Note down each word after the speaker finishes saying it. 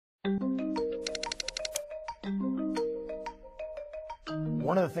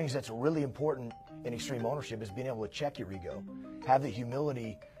One of the things that's really important in extreme ownership is being able to check your ego, have the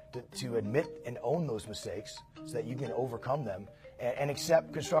humility to admit and own those mistakes so that you can overcome them and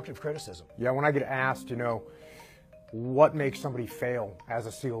accept constructive criticism. Yeah, when I get asked, what makes somebody fail as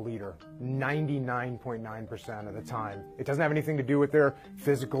a SEAL leader, 99.9% of the time, it doesn't have anything to do with their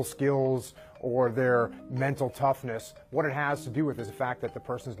physical skills or their mental toughness. What it has to do with is the fact that the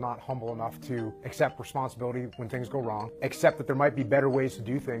person's not humble enough to accept responsibility when things go wrong, accept that there might be better ways to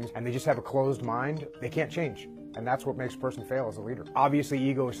do things, and they just have a closed mind. They can't change. And that's what makes a person fail as a leader. Obviously,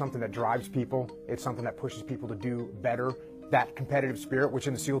 ego is something that drives people. It's something that pushes people to do better. That competitive spirit, which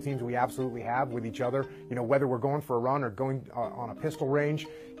in the SEAL teams we absolutely have with each other, whether we're going for a run or going on a pistol range,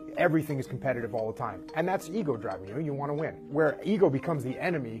 everything is competitive all the time. And that's ego driving you. You want to win. Where ego becomes the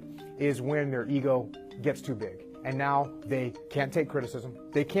enemy is when their ego gets too big. And now they can't take criticism.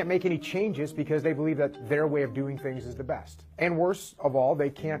 They can't make any changes because they believe that their way of doing things is the best. And worse of all, they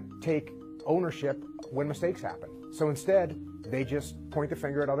can't take ownership when mistakes happen. So instead, they just point the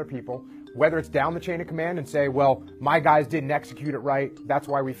finger at other people, whether it's down the chain of command and say, well, my guys didn't execute it right, that's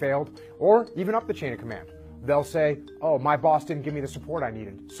why we failed, or even up the chain of command. They'll say, oh, my boss didn't give me the support I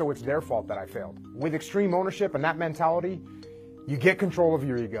needed, so it's their fault that I failed. With extreme ownership and that mentality, you get control of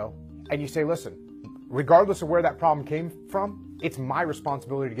your ego and you say, listen, regardless of where that problem came from, it's my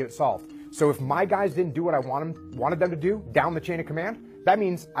responsibility to get it solved. So if my guys didn't do what I wanted them to do down the chain of command, that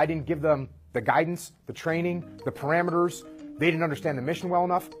means I didn't give them the guidance, the training, the parameters. They didn't understand the mission well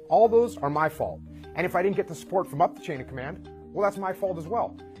enough. All those are my fault. And if I didn't get the support from up the chain of command, well, that's my fault as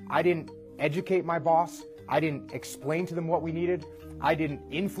well. I didn't educate my boss. I didn't explain to them what we needed. I didn't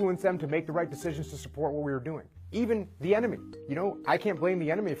influence them to make the right decisions to support what we were doing. Even the enemy, I can't blame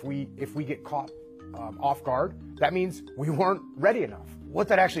the enemy if we get caught off guard. That means we weren't ready enough. What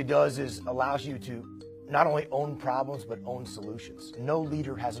that actually does is allows you to not only own problems, but own solutions. No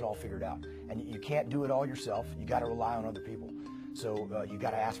leader has it all figured out. And you can't do it all yourself. You got to rely on other people. So you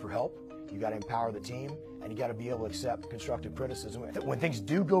got to ask for help. You got to empower the team. And you got to be able to accept constructive criticism. When things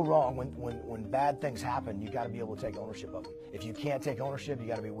do go wrong, when bad things happen, you got to be able to take ownership of them. If you can't take ownership, you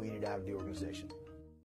got to be weeded out of the organization.